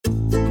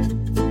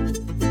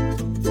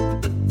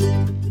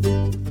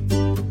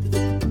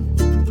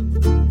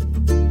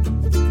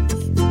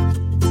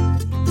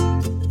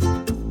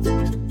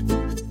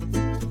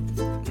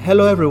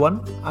Hello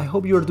everyone, I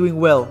hope you are doing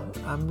well.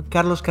 I'm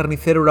Carlos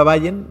Carnicero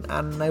Urabayen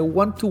and I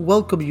want to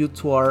welcome you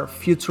to our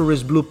Future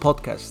is Blue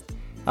podcast,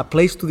 a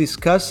place to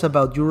discuss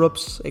about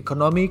Europe's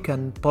economic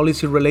and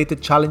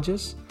policy-related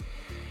challenges.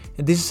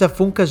 And this is a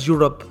Funcas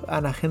Europe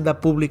and Agenda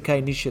Pública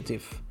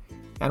initiative,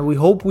 and we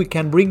hope we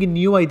can bring in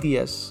new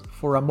ideas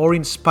for a more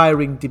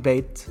inspiring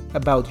debate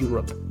about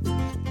Europe.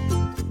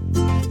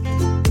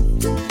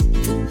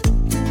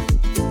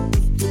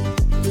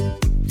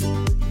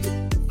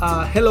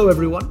 Hello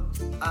everyone.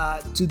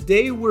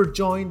 Today we're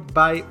joined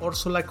by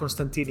Ursula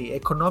Constantini,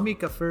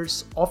 Economic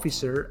Affairs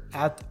Officer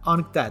at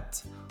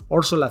UNCTAD.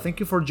 Ursula, thank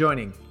you for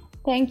joining.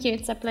 Thank you.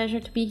 It's a pleasure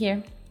to be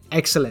here.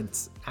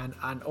 Excellent.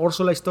 And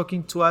Ursula is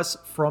talking to us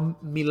from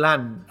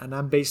Milan, and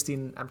I'm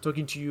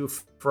talking to you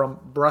from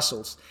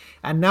Brussels.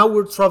 And now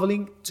we're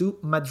traveling to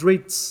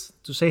Madrid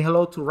to say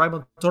hello to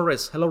Raimon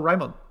Torres. Hello,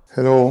 Raimon.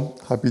 Hello.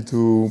 Happy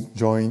to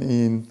join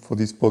in for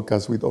this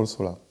podcast with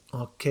Ursula.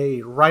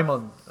 Okay,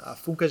 Raimon,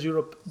 Funcas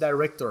Europe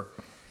Director.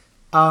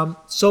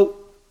 So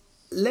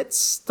let's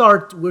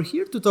start. We're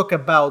here to talk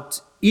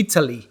about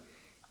Italy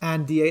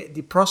and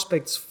the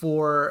prospects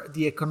for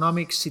the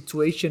economic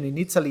situation in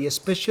Italy,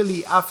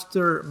 especially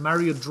after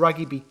Mario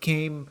Draghi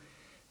became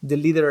the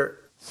leader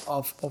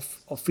of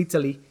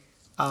Italy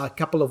a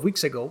couple of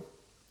weeks ago.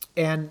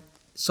 And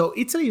so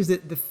Italy is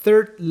the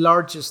third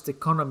largest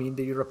economy in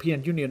the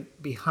European Union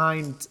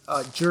behind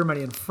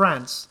Germany and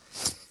France,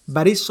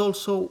 but it's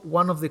also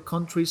one of the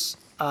countries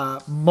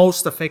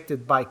most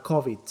affected by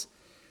COVID,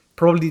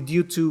 probably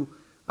due to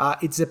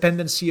its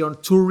dependency on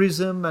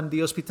tourism and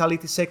the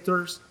hospitality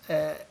sectors,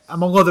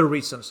 among other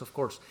reasons, of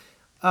course.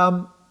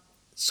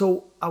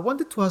 So I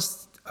wanted to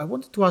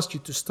ask you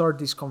to start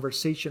this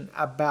conversation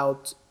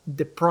about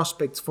the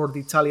prospects for the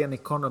Italian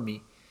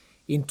economy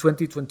in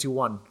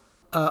 2021.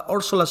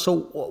 Ursula,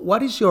 so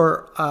what is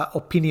your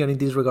opinion in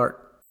this regard?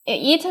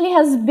 Italy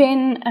has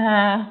been,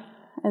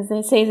 as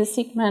they say, the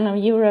sick man of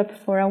Europe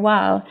for a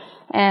while.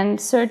 And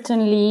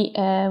certainly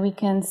we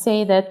can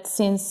say that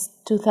since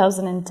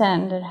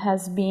 2010 there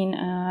has been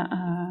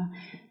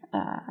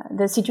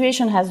the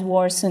situation has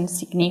worsened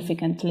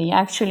significantly.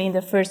 Actually, in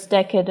the first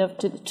decade of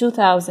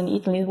 2000,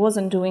 Italy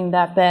wasn't doing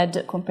that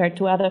bad compared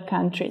to other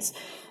countries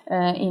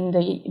in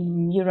the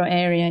euro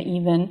area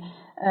even.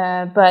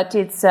 But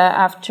it's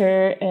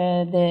after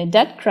the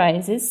debt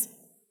crisis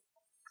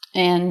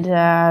and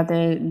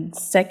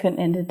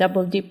the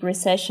double dip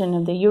recession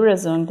of the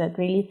Eurozone that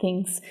really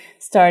things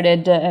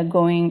started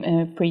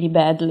going pretty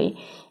badly.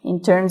 In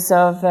terms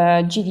of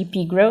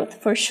GDP growth,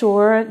 for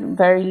sure,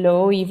 very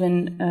low,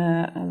 even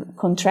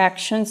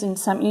contractions in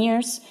some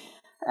years.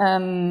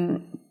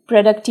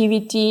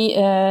 Productivity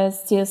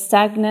still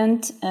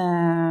stagnant,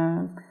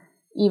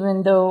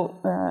 even though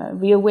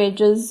real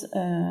wages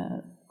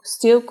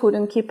still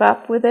couldn't keep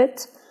up with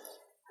it.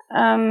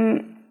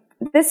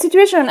 The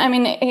situation, I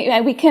mean,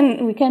 we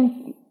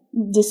can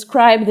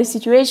describe the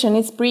situation.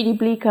 It's pretty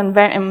bleak on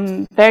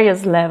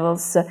various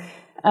levels.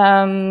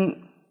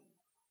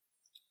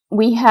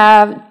 We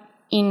have,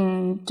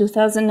 in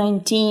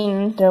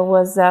 2019, there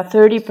was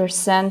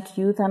 30%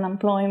 youth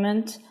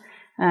unemployment.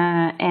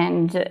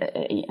 And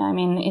I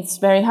mean, it's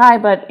very high,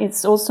 but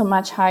it's also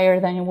much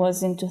higher than it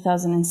was in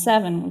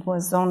 2007. It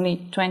was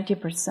only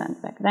 20%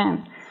 back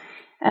then.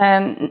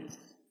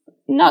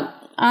 Not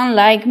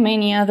unlike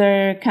many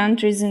other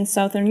countries in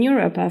Southern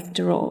Europe,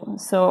 after all.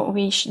 So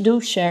we do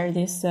share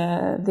this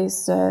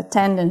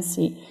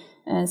tendency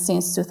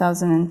since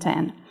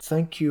 2010.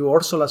 Thank you,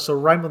 Ursula. So,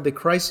 Raimon, the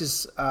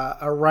crisis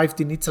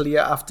arrived in Italy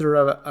after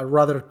a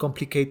rather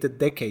complicated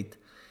decade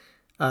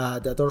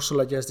that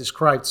Ursula just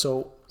described.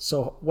 So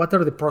what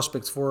are the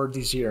prospects for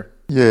this year?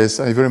 Yes,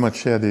 I very much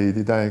share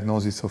the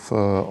diagnosis of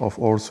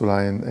Ursula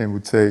and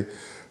would say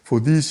for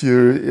this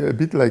year, a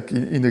bit like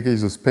in the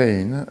case of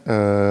Spain,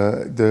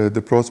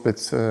 the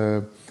prospects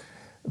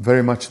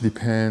very much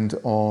depend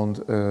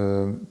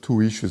on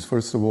two issues.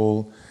 First of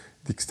all,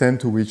 the extent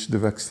to which the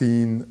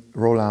vaccine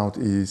rollout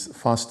is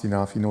fast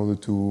enough in order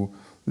to,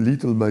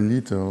 little by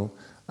little,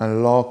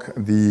 unlock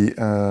the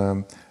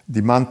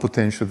demand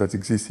potential that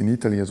exists in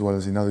Italy as well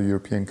as in other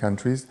European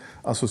countries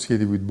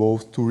associated with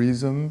both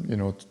tourism. You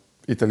know,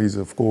 Italy is,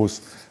 of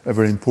course, a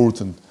very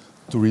important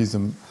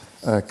tourism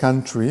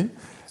country,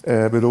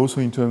 but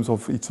also in terms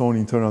of its own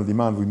internal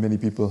demand, with many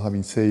people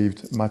having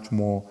saved much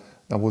more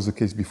than was the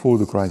case before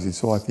the crisis.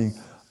 So I think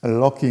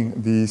unlocking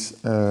this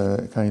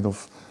kind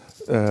of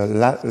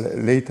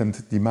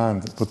latent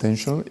demand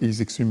potential is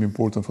extremely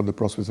important for the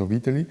prospects of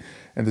Italy.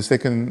 And the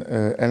second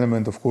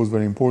element, of course,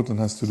 very important,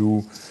 has to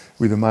do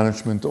with the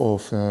management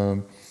of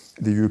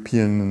the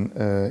European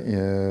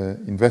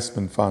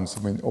investment funds,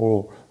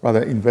 or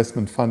rather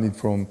investment funding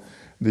from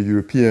the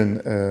European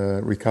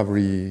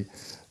recovery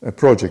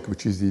project,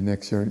 which is the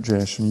Next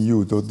Generation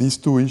EU. So these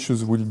two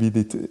issues will be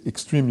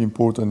extremely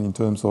important in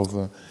terms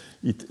of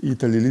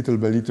Italy little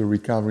by little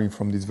recovering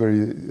from this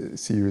very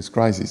serious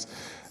crisis.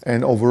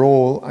 And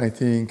overall, I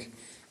think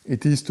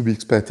it is to be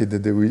expected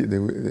that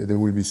there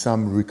will be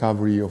some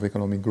recovery of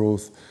economic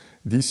growth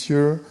this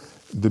year.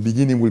 The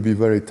beginning will be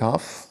very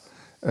tough,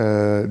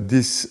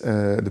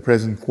 The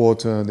present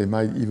quarter, there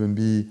might even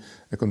be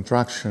a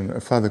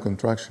further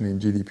contraction in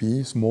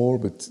GDP, small,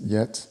 but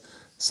yet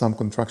some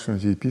contraction in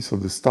GDP. So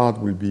the start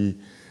will be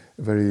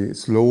very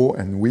slow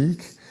and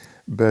weak,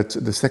 but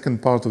the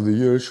second part of the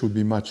year should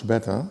be much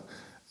better.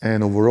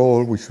 And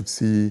overall, we should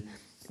see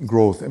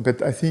growth.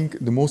 But I think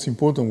the most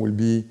important will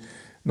be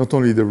not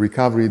only the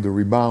recovery, the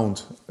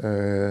rebound,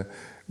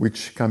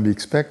 which can be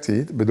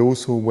expected, but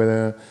also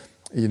whether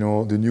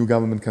the new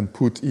government can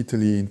put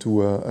Italy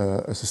into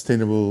a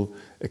sustainable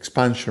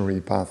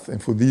expansionary path.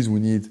 And for this, we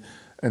need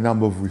a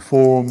number of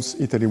reforms.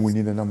 Italy will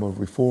need a number of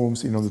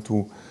reforms in order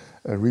to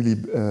really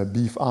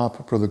beef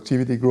up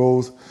productivity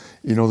growth,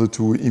 in order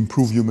to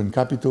improve human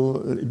capital.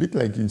 A bit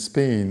like in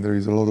Spain, there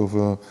is a lot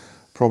of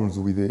problems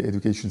with the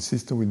education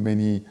system, with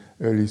many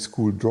early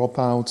school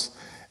dropouts,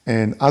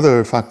 and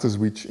other factors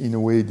which in a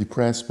way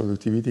depress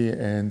productivity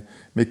and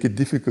make it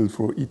difficult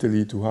for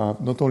Italy to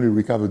have not only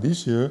recover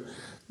this year,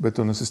 but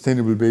on a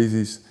sustainable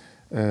basis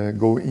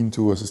go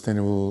into a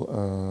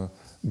sustainable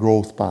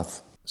growth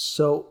path.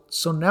 So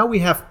now we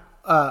have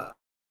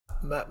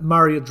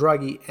Mario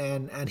Draghi,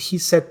 and he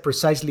said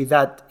precisely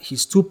that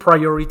his two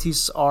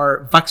priorities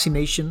are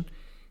vaccination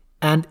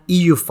and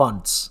EU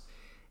funds.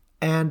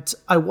 And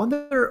I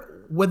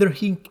wonder whether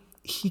he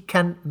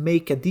can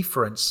make a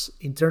difference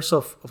in terms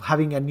of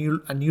having a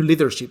new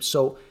leadership.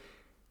 So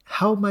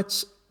how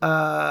much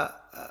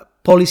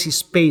policy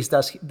space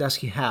does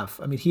he have?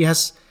 I mean, he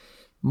has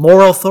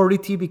more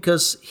authority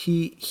because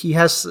he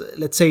has,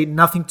 let's say,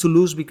 nothing to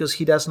lose because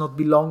he does not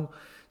belong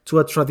to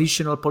a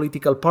traditional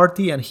political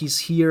party, and he's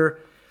here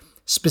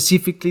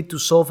specifically to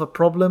solve a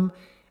problem.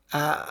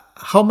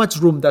 How much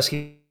room does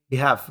he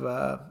have,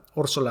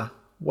 Ursula?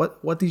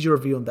 What is your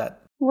view on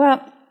that?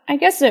 Well, I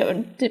guess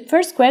the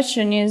first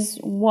question is,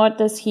 what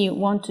does he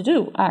want to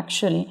do,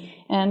 actually?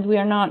 And we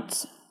are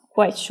not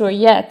quite sure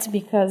yet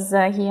because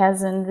he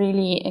hasn't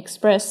really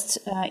expressed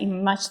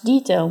in much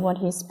detail what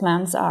his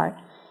plans are.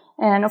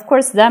 And of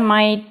course, that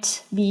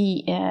might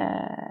be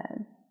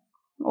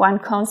one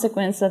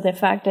consequence of the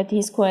fact that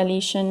his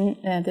coalition,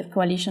 the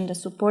coalition that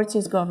supports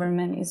his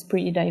government, is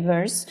pretty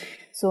diverse.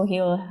 So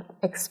he'll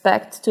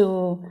expect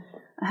to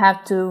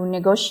have to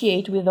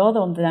negotiate with all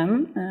of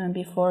them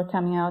before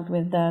coming out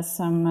with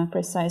some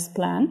precise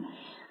plan.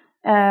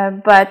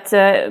 But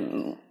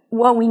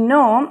what we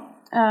know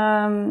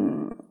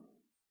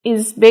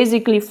is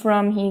basically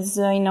from his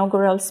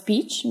inaugural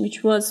speech,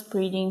 which was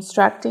pretty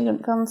instructive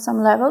on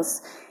some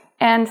levels,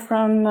 and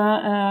from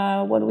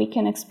what we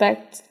can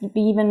expect,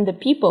 even the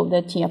people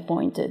that he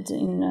appointed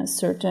in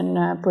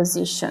certain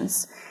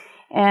positions.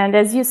 And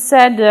as you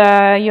said,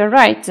 you're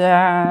right.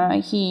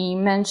 He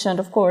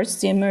mentioned, of course,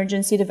 the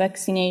emergency, the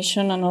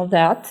vaccination, and all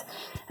that.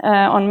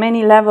 On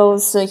many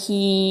levels,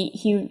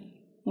 he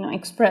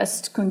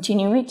expressed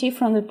continuity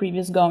from the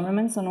previous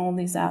governments on all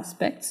these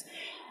aspects.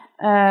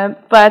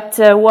 But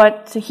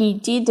what he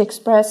did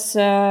express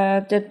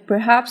that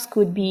perhaps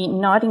could be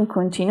not in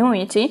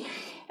continuity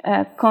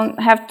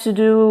have to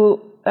do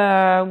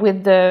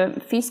with the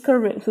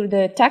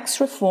the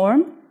tax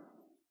reform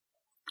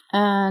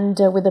and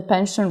with the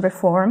pension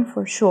reform,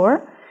 for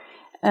sure,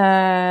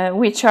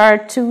 which are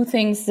two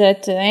things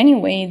that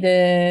anyway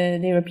the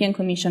European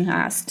Commission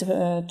asked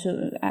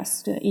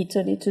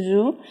Italy to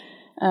do,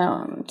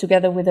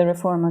 together with the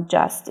reform of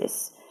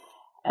justice.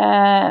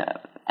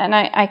 And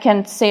I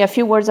can say a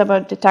few words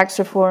about the tax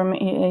reform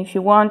if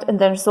you want. And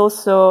there's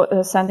also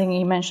something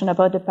you mentioned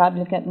about the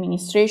public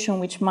administration,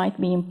 which might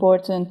be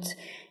important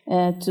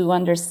to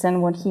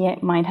understand what he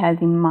might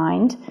have in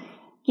mind.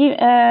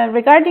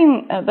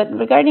 Regarding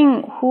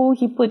who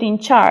he put in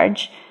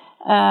charge,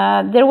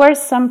 there were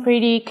some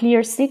pretty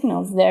clear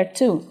signals there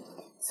too.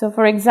 So,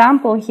 for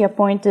example, he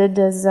appointed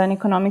as an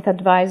economic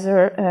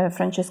advisor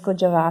Francesco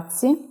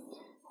Giavazzi,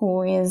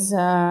 who is,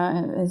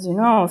 as you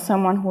know,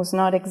 someone who's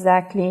not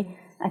exactly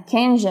a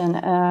Keynesian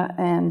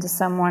and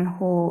someone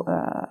who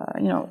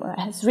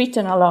has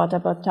written a lot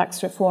about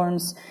tax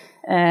reforms,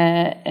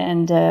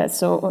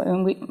 so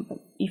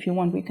if you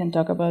want, we can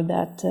talk about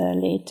that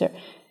later.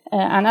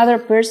 Another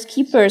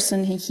key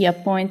person he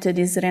appointed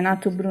is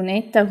Renato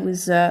Brunetta, who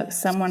is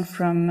someone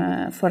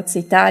from Forza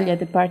Italia,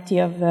 the party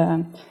of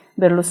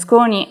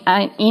Berlusconi,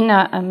 in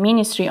a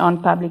ministry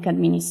on public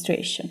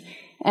administration.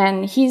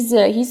 And he's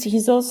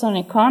also an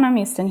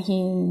economist, and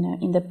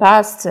in the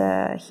past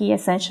he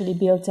essentially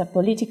built a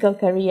political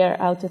career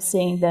out of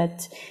saying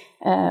that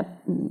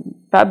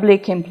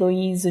public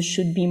employees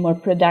should be more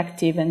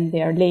productive and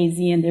they are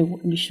lazy and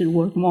they should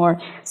work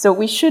more. So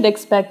we should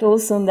expect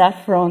also on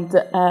that front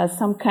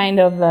some kind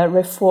of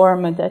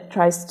reform that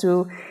tries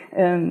to,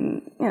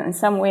 in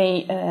some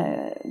way,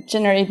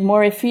 generate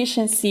more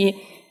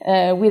efficiency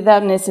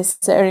without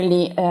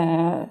necessarily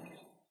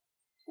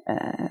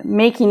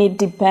making it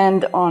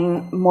depend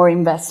on more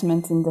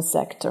investment in the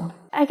sector.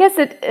 I guess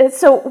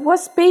so what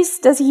space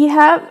does he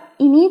have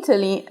in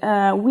Italy?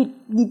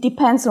 It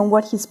depends on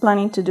what he's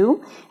planning to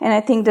do. And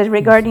I think that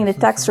regarding the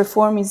tax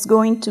reform is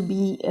going to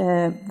be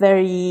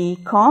very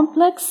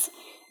complex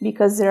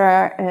because there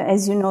are,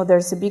 as you know,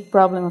 there's a big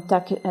problem of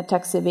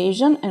tax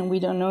evasion, and we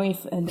don't know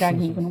if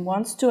Draghi even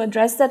wants to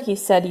address that. He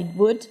said it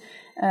would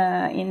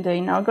in the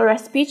inaugural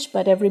speech,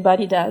 but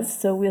everybody does,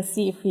 so we'll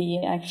see if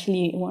he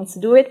actually wants to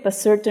do it, but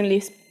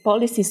certainly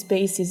policy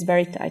space is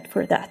very tight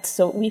for that.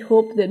 So we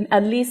hope that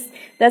at least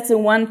that's the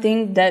one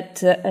thing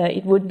that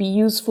it would be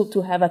useful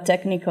to have a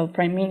technical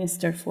prime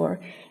minister for,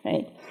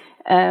 right?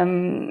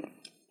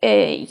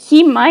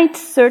 He might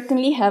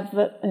certainly have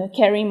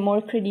carry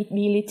more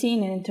credibility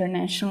in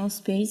international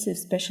space,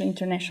 especially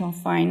international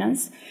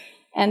finance,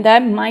 and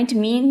that might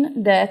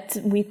mean that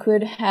we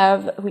could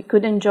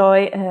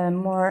enjoy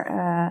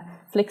more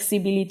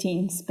flexibility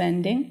in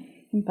spending,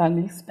 in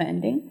public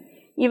spending.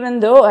 Even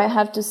though I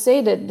have to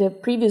say that the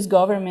previous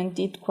government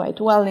did quite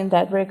well in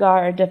that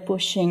regard,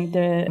 pushing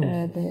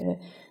the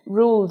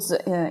rules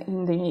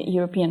in the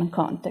European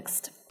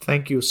context.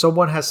 Thank you.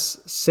 Someone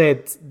has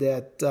said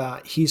that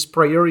his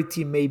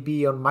priority may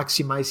be on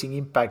maximizing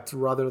impact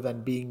rather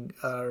than being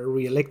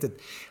re-elected.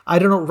 I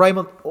don't know,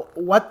 Raimon,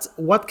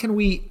 what can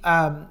we,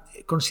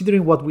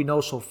 considering what we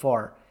know so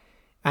far,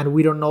 and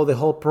we don't know the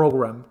whole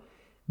program,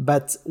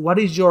 but what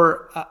is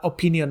your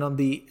opinion on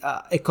the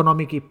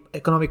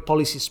economic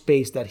policy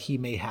space that he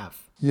may have?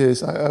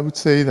 Yes, I would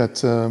say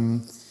that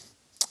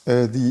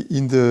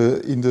in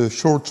the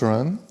short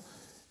run,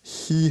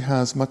 he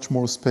has much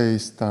more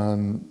space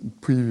than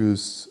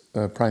previous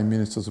prime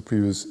ministers of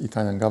previous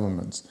Italian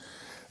governments.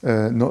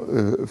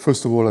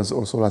 First of all, as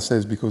Orsola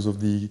says, because of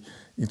the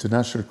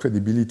international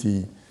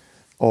credibility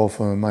of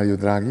Mario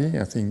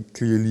Draghi. I think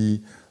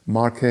clearly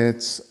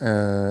markets,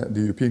 the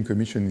European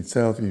Commission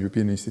itself,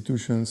 European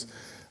institutions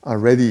are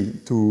ready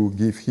to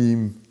give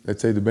him,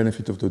 let's say, the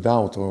benefit of the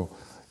doubt, or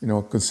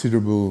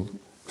considerable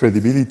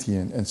credibility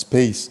and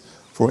space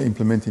for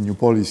implementing new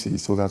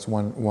policies. So that's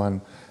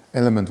one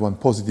element, one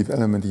positive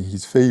element in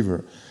his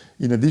favor.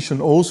 In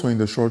addition, also in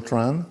the short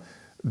run,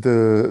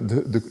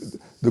 the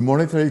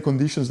monetary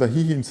conditions that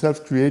he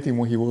himself created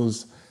when he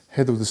was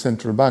head of the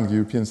central bank, the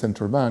European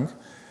Central Bank,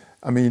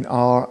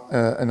 are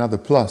another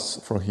plus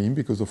for him,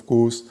 because of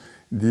course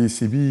the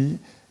ECB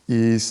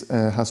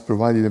has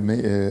provided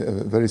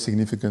a very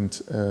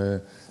significant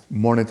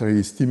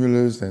monetary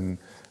stimulus, and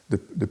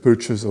the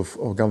purchase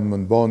of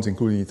government bonds,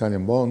 including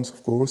Italian bonds,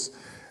 of course,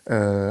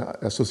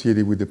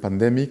 associated with the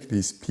pandemic.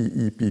 This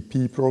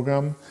PEPP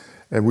program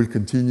will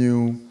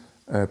continue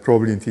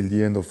probably until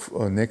the end of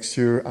next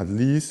year at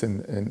least,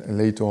 and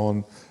later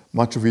on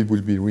much of it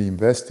will be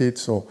reinvested.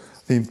 So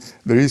I think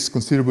there is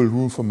considerable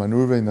room for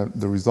maneuver, and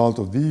the result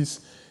of this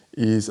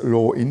is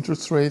low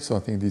interest rates. So I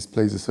think this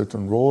plays a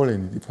certain role,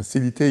 and it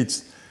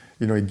facilitates,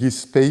 it gives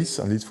space,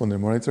 at least from the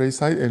monetary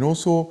side, and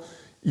also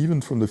even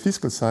from the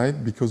fiscal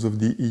side, because of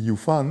the EU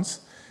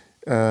funds.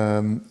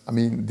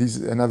 This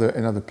is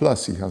another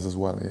plus he has as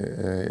well,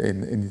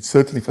 and it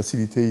certainly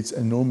facilitates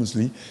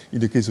enormously. In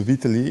the case of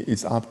Italy,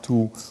 it's up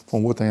to,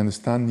 from what I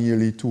understand,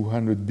 nearly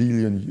 200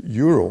 billion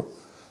euro.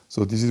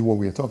 So this is what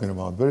we are talking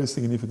about. Very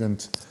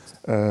significant,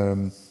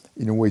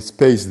 in a way,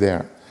 space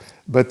there.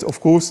 But of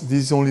course, this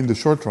is only in the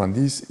short run.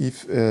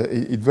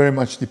 It very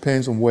much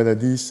depends on whether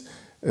this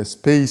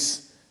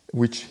space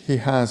which he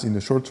has in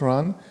the short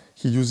run,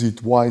 he uses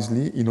it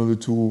wisely in order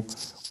to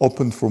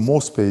open for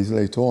more space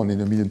later on in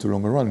the medium to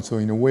longer run. So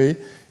in a way,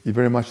 it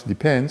very much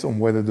depends on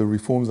whether the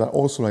reforms that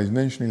Ursula is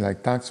mentioning,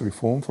 like tax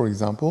reform, for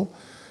example,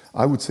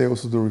 I would say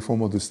also the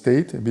reform of the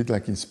state, a bit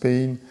like in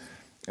Spain,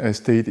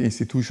 state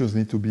institutions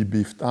need to be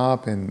beefed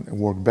up and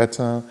work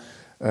better.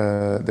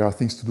 There are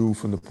things to do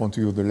from the point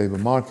of view of the labor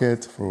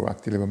market, for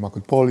active labor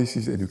market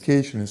policies,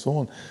 education, and so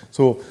on.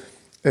 So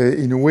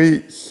in a way,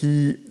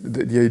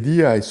 the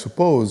idea, I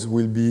suppose,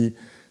 will be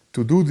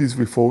to do these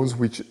reforms,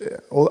 which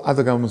all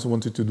other governments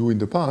wanted to do in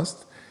the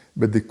past,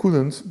 but they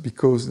couldn't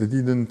because they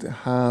didn't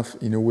have,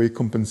 in a way,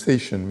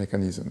 compensation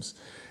mechanisms.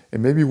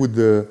 And maybe with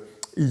the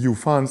EU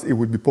funds, it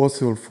would be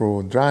possible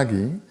for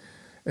Draghi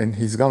and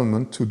his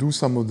government to do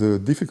some of the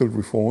difficult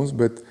reforms,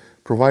 but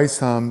provide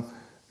some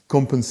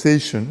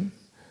compensation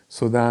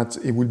so that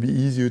it will be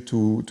easier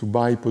to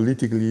buy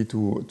politically,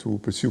 to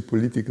pursue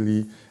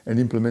politically, and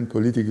implement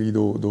politically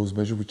those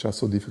measures which are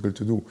so difficult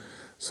to do.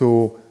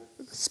 So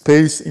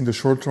space in the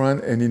short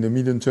run, and in the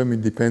medium term,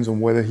 it depends on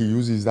whether he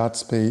uses that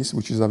space,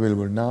 which is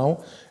available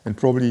now, and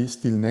probably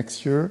still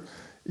next year,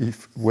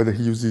 whether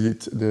he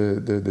uses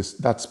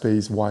that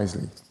space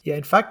wisely. Yeah,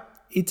 in fact,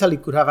 Italy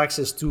could have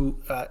access to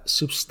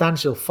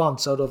substantial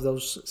funds out of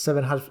those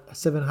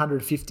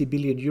 750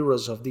 billion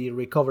euros of the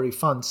recovery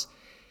funds.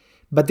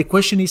 But the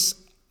question is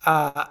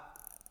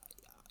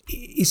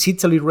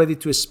Italy ready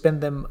to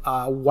spend them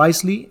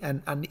wisely,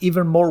 and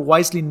even more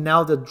wisely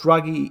now that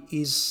Draghi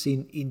is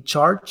in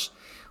charge?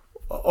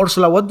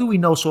 Ursula, what do we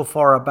know so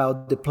far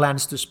about the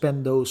plans to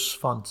spend those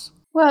funds?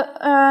 Well,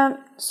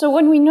 so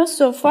what we know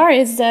so far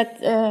is that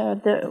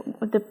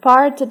the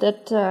part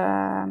that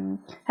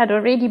had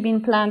already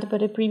been planned by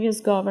the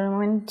previous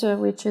government,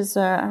 which is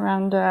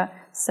around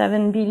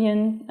 7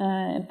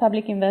 billion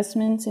public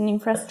investments in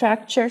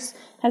infrastructures,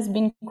 has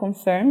been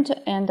confirmed,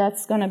 and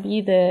that's going to be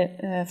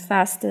the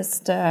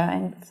fastest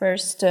and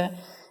first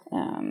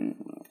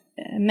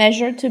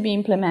measure to be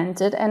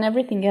implemented, and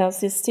everything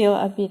else is still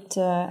a bit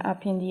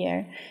up in the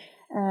air.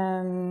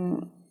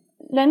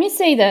 Let me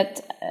say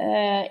that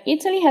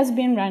Italy has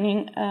been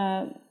running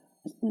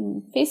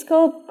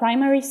fiscal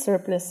primary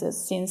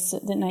surpluses since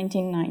the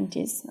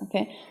 1990s.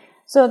 Okay,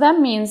 so that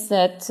means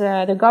that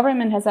the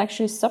government has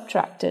actually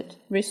subtracted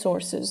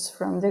resources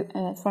from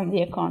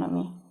the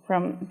economy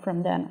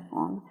from then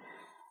on.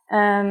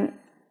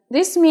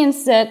 This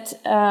means that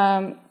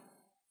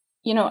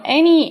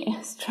any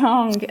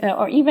strong,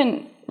 or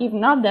even if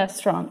not that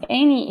strong,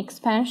 any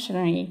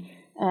expansionary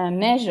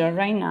measure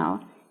right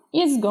now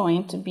is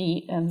going to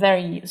be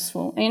very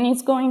useful, and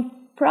it's going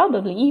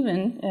probably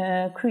even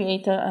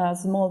create a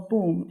small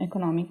boom,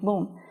 economic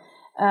boom.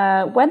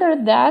 Whether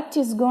that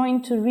is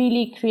going to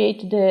really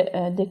create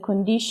the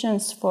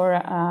conditions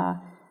for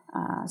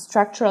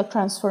structural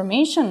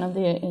transformation of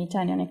the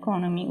Italian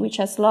economy, which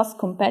has lost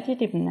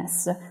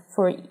competitiveness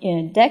for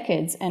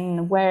decades,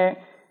 and where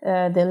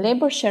the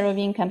labor share of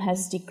income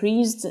has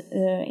decreased.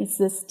 It's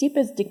the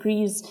steepest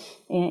decrease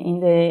in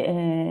the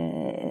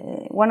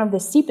one of the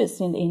steepest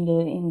in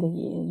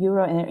the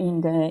euro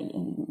in the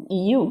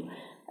EU.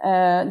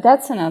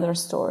 That's another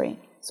story.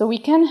 So we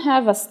can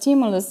have a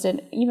stimulus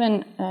that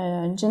even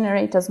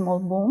generate a small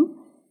boom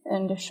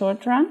in the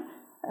short run,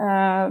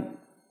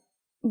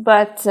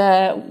 but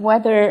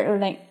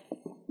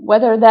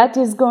whether that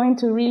is going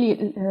to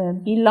really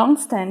be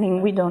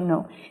long-standing, we don't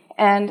know.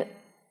 And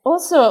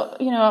also,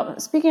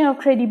 speaking of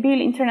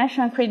credibility,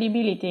 international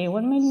credibility,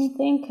 what made me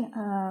think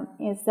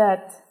is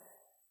that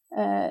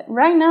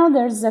right now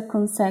there's a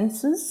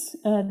consensus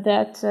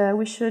that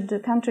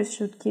countries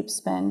should keep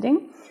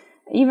spending.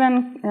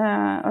 Even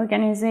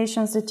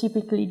organizations that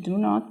typically do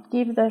not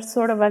give that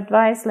sort of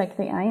advice, like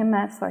the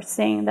IMF, are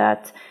saying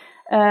that.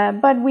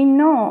 But we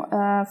know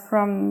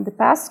from the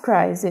past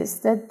crisis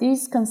that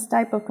this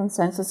type of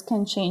consensus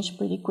can change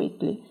pretty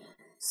quickly.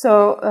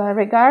 So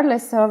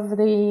regardless of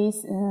the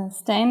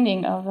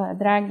standing of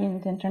Draghi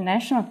in the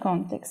international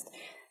context,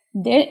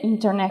 the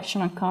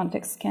international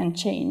context can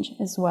change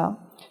as well.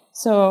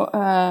 So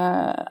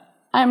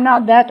I'm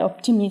not that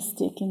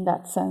optimistic in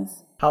that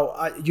sense.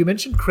 You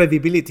mentioned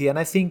credibility, and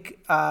I think,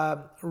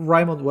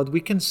 Raimon, what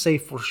we can say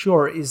for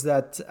sure is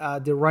that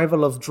the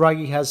arrival of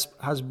Draghi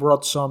has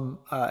brought some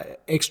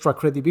extra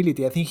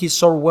credibility. I think he's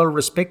so well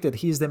respected.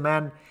 He's the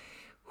man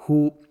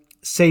who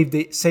saved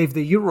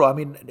the euro. I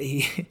mean,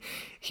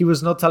 he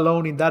was not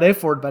alone in that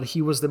effort, but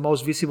he was the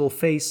most visible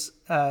face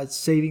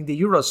saving the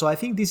euro. So I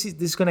think this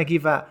is going to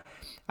give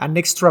an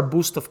extra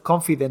boost of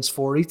confidence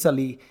for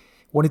Italy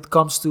when it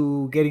comes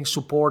to getting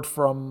support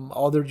from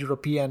other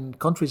European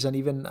countries and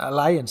even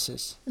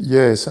alliances.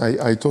 Yes,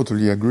 I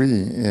totally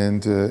agree.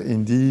 And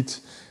indeed,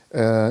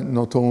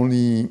 not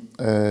only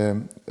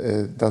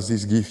does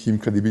this give him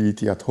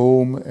credibility at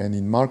home and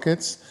in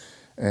markets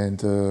and,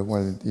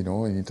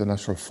 in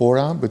international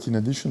fora, but in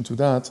addition to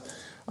that,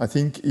 I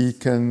think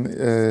it can,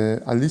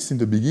 at least in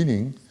the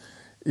beginning,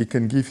 it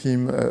can give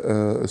him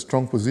a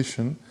strong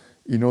position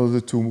in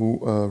order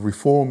to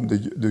reform the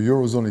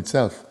Eurozone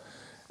itself.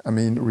 I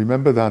mean,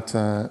 remember that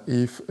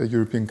if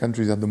European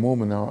countries at the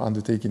moment are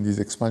undertaking this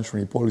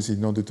expansionary policy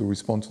in order to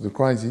respond to the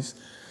crisis,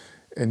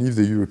 and if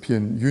the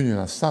European Union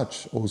as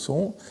such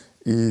also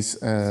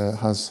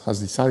has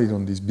decided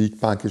on this big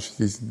package,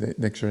 this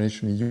Next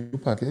Generation EU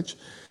package,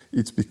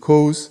 it's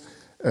because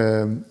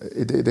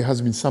there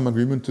has been some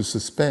agreement to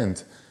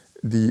suspend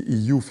the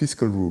EU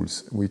fiscal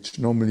rules, which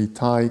normally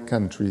tie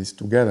countries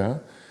together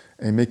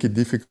and make it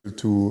difficult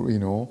to,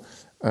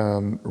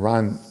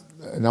 run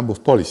a number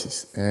of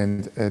policies,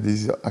 and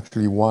this is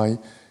actually why,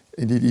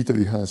 indeed,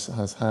 Italy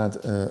has had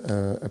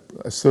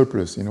a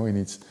surplus, in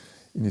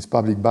its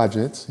public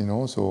budget,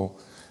 So,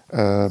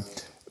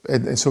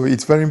 and so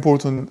it's very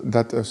important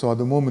that so at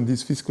the moment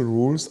these fiscal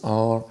rules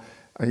are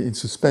in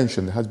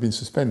suspension. It has been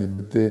suspended,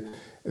 but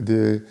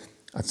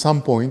at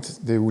some point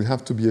there will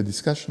have to be a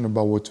discussion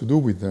about what to do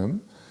with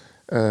them.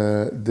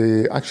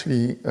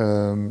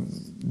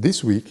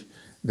 This week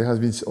there has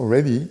been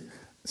already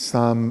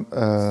some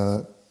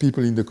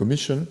people in the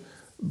Commission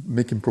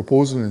making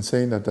proposals and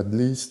saying that at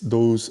least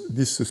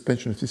this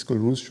suspension of fiscal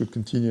rules should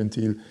continue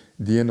until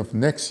the end of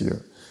next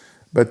year.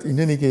 But in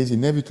any case,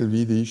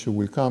 inevitably the issue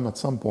will come at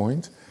some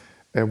point.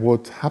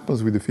 What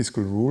happens with the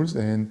fiscal rules,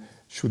 and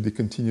should they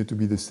continue to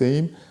be the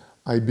same?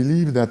 I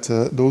believe that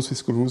those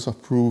fiscal rules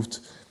have proved,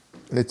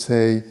 let's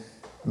say,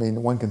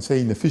 one can say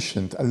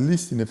inefficient, at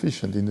least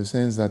inefficient, in the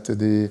sense that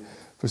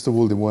first of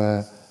all, they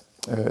were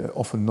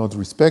often not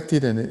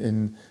respected,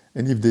 and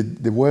if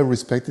they were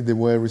respected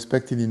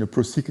in a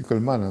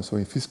procyclical manner. So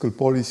in fiscal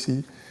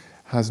policy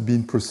has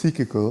been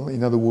procyclical.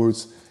 In other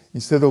words,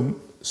 instead of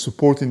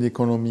supporting the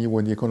economy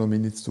when the economy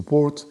needs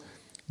support,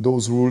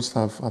 those rules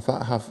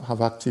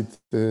have acted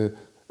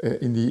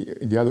in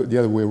the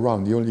other way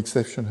around. The only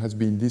exception has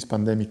been this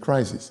pandemic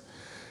crisis.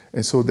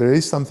 And so there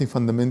is something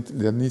fundamental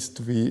that needs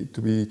to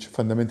be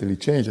fundamentally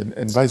changed,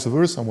 and vice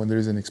versa. When there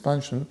is an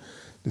expansion,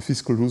 the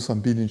fiscal rules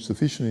have been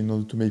insufficient in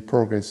order to make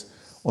progress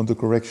on the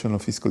correction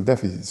of fiscal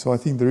deficit. So I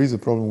think there is a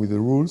problem with the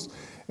rules,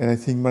 and I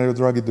think Mario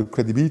Draghi, the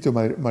credibility of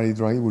Mario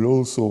Draghi will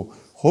also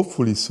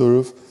hopefully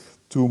serve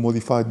to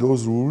modify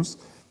those rules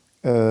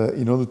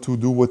in order to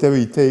do whatever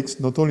it takes,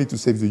 not only to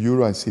save the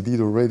euro, as he did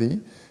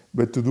already,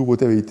 but to do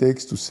whatever it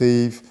takes to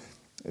save,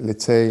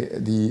 let's say,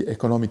 the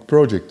economic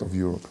project of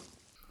Europe.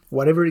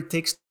 Whatever it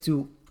takes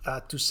to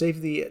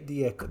save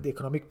the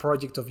economic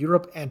project of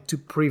Europe and to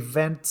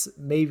prevent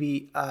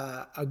maybe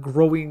a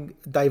growing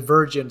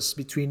divergence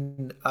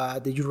between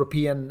the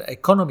European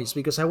economies.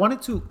 Because I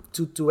wanted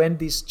to end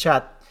this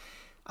chat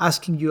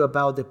asking you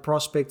about the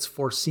prospects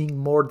for seeing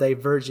more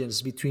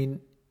divergence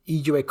between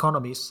EU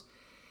economies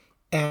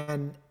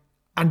and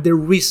the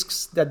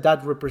risks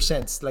that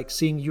represents, like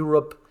seeing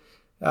Europe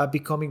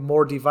becoming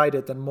more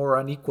divided and more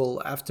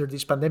unequal after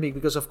this pandemic.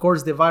 Because of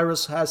course the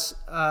virus has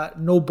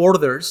no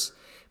borders,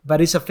 but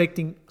it's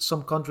affecting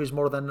some countries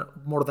more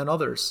than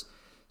others.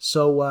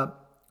 So,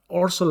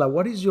 Ursula,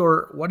 what is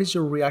your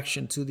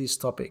reaction to this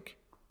topic?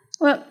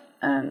 Well,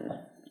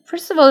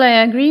 first of all,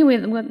 I agree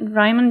with what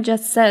Raimon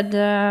just said.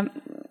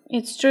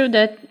 It's true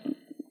that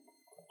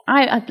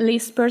I, at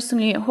least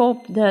personally,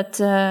 hope that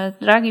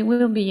Draghi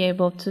will be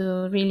able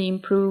to really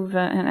improve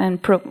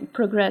and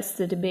progress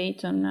the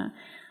debate on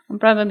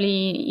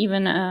probably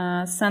even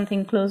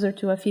something closer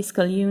to a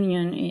fiscal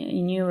union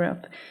in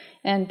Europe.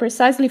 And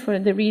precisely for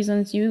the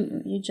reasons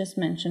you just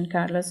mentioned,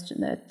 Carlos,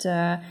 that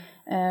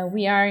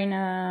we are in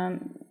a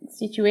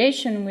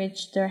situation in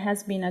which there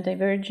has been a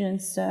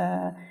divergence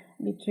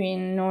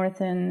between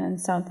northern and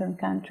southern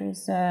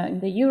countries in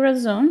the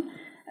Eurozone.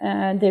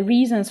 The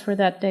reasons for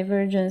that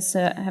divergence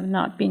have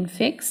not been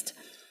fixed,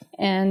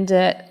 and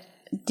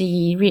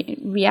the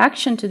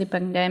reaction to the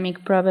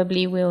pandemic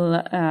probably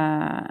will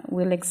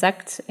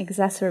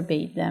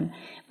exacerbate them.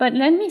 But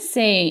let me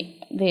say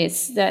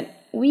this, that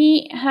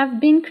we have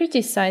been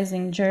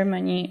criticizing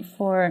Germany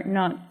for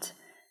not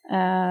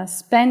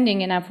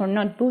spending enough, or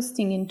not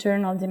boosting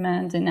internal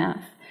demand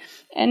enough.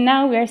 And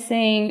now we are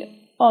saying,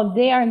 oh,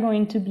 they are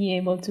going to be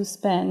able to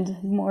spend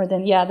more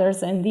than the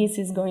others, and this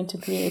is going to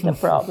create a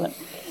problem.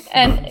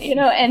 And,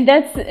 and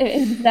that's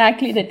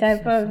exactly the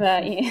type of,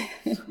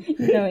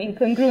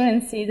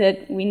 incongruency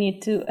that we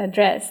need to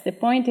address. The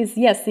point is,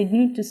 yes, they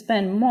need to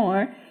spend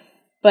more,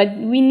 but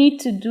we need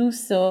to do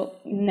so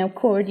in a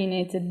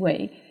coordinated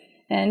way.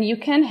 And you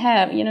can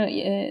have,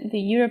 the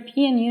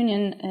European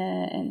Union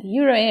and the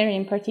Euro area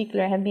in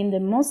particular have been the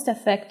most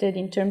affected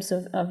in terms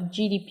of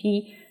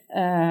GDP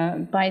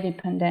by the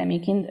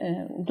pandemic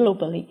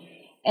globally.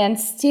 And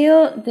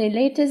still, the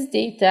latest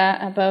data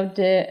about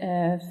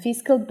the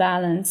fiscal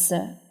balance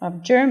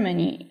of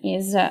Germany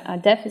is a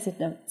deficit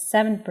of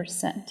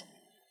 7%.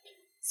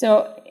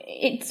 So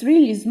it's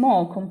really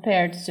small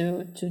compared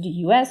to the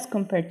US,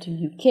 compared to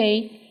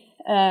UK.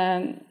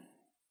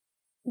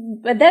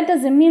 But that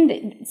doesn't mean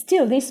that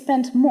still they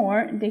spent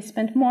more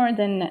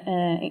than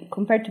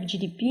compared to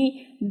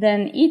GDP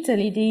than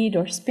Italy did,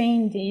 or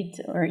Spain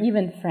did, or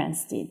even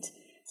France did.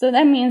 So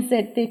that means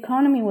that the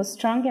economy was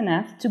strong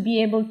enough to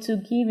be able to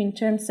give in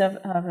terms of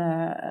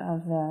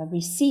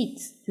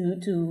receipts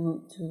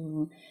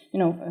to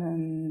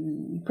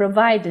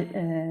provide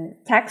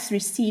tax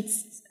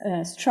receipts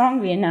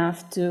strongly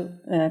enough to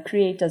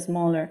create a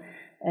smaller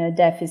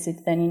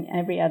deficit than in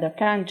every other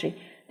country.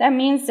 That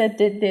means that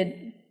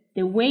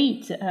the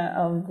weight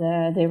of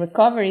the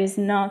recovery is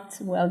not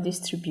well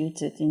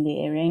distributed in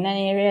the area, in an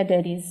area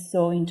that is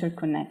so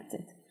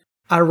interconnected.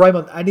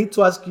 Raimon, I need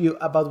to ask you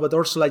about what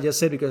Ursula just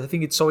said, because I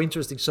think it's so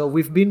interesting. So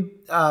we've been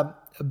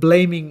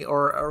blaming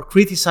or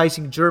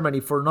criticizing Germany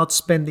for not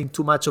spending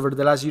too much over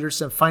the last years,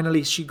 and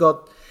finally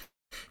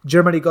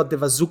Germany got the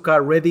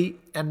bazooka ready,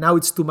 and now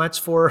it's too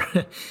much for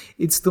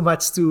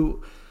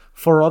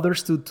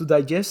others to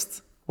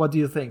digest. What do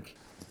you think?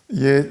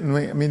 Yeah,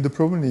 I mean, the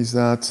problem is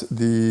that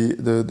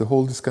the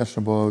whole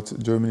discussion about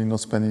Germany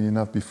not spending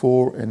enough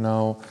before, and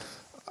now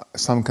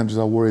some countries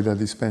are worried that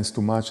it spends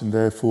too much, and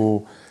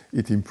therefore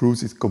it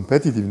improves its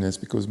competitiveness,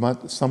 because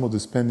some of the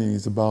spending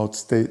is about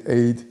state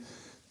aid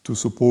to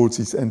support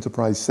its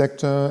enterprise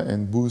sector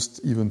and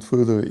boost even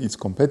further its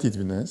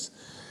competitiveness.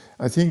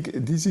 I think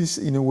this is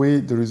in a way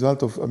the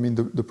result of,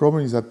 the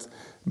problem is that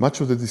much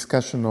of the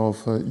discussion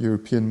of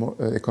European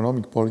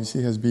economic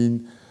policy has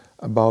been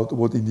about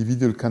what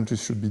individual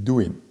countries should be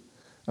doing.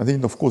 I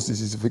think, of course,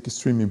 this is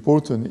extremely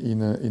important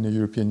in a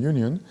European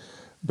Union,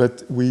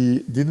 but we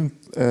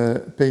didn't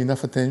pay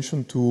enough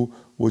attention to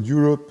what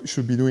Europe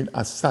should be doing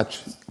as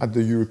such at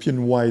the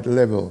European-wide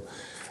level.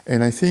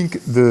 And I think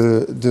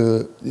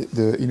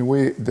in a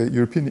way, the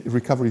European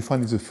Recovery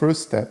Fund is the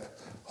first step,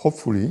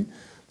 hopefully,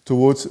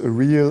 towards a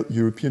real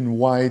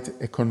European-wide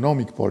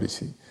economic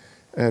policy,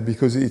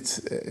 because it's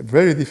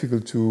very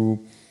difficult to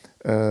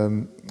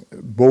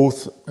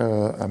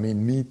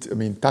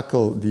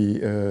tackle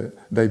the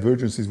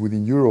divergences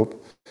within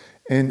Europe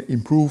and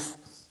improve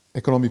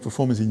economic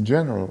performance in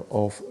general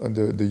of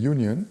the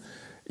Union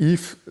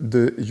if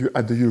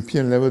at the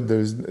European level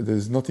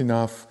there's not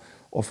enough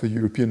of a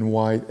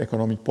European-wide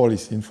economic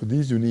policy. And for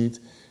this you need,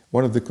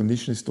 one of the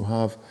conditions is to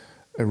have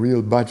a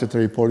real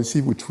budgetary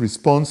policy which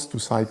responds to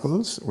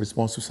cycles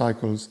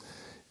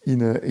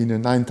in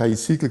an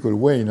anti-cyclical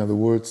way. In other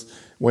words,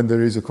 when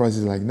there is a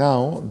crisis like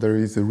now, there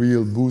is a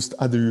real boost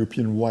at the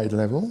European-wide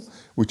level,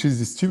 which is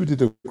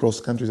distributed across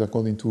countries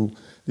according to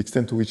the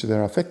extent to which they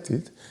are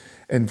affected,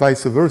 and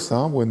vice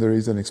versa, when there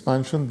is an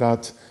expansion,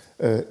 that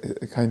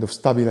a kind of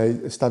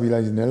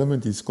stabilizing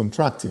element is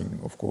contracting,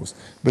 of course.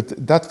 But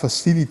that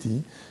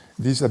facility,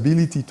 this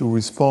ability to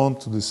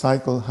respond to the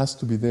cycle, has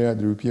to be there at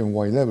the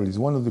European-wide level. It's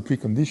one of the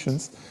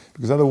preconditions,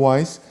 because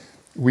otherwise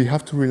we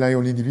have to rely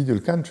on individual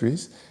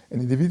countries,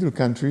 and individual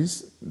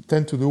countries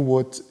tend to do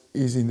what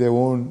is in their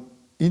own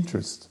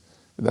interest.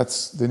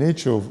 That's the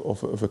nature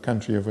of a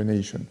country, of a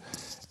nation.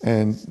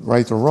 And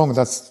right or wrong,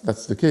 that's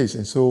the case.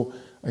 And so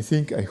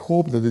I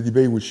hope that the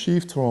debate will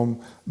shift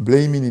from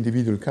blaming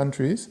individual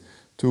countries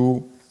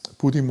to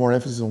putting more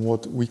emphasis on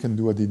what we can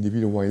do at the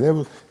individual-wide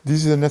level.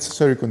 This is a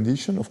necessary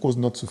condition, of course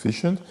not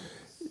sufficient.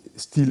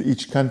 Still,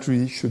 each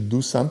country should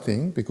do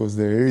something, because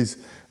there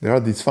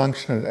are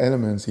dysfunctional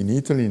elements in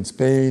Italy, in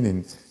Spain,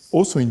 and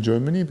also in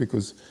Germany,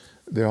 because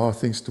there are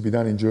things to be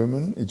done in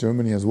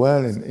Germany as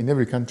well, and in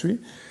every country.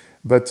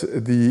 But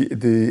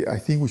I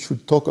think we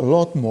should talk a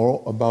lot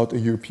more about a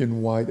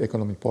European-wide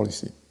economic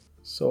policy.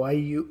 So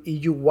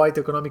EU-wide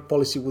economic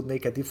policy would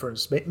make a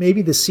difference.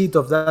 Maybe the seed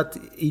of that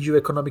EU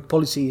economic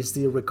policy is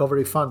the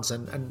recovery funds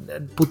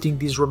and putting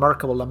this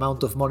remarkable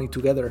amount of money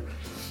together.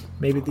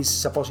 Maybe this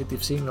is a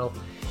positive signal.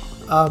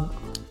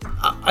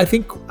 I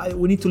think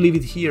we need to leave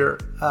it here,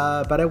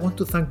 but I want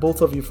to thank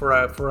both of you for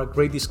a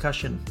great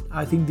discussion.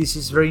 I think this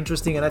is very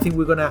interesting, and I think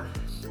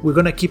we're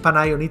gonna keep an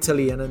eye on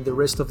Italy and on the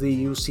rest of the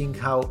EU, seeing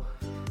how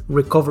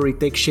recovery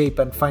takes shape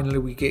and finally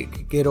we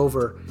get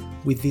over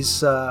with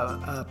this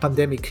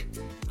pandemic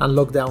and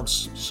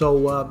lockdowns.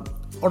 So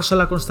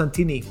Orsola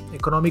Constantini,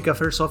 Economic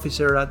Affairs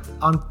Officer at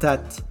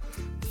UNCTAD,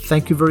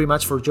 thank you very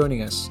much for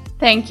joining us.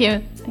 Thank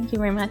you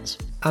very much.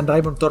 And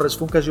Raimon Torres,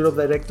 Funcas Europe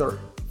Director.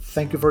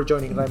 Thank you for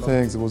joining, Raimon.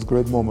 Thanks, it was a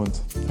great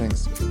moment.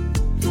 Thanks.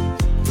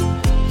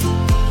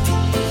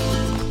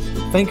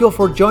 Thank you all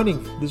for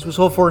joining. This was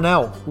all for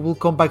now. We will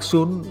come back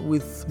soon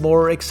with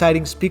more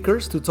exciting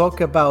speakers to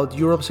talk about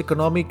Europe's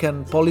economic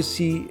and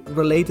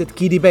policy-related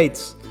key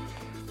debates.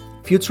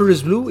 Future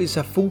is Blue is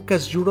a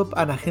Funcas Europe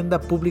and Agenda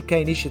Pública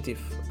initiative.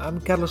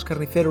 I'm Carlos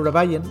Carnicero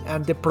Urabayen,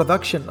 and the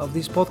production of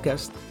this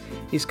podcast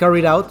is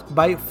carried out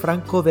by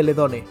Franco de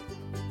Ledone.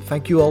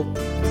 Thank you all.